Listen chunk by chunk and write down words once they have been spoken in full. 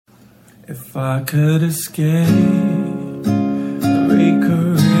If I could escape,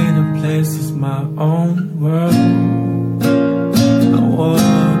 recreate a place as my own world, I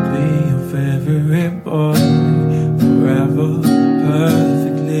would be your favorite boy, forever,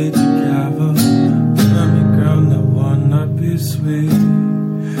 perfectly together. Tell me, girl, I wanna be sweet.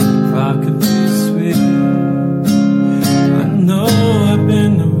 If I could be sweet, I know I've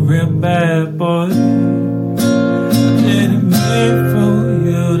been a real bad boy. I didn't mean for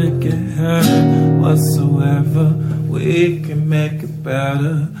you to get hurt whatsoever. We can make it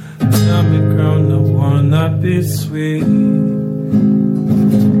better. Tell me, girl, I wanna be sweet.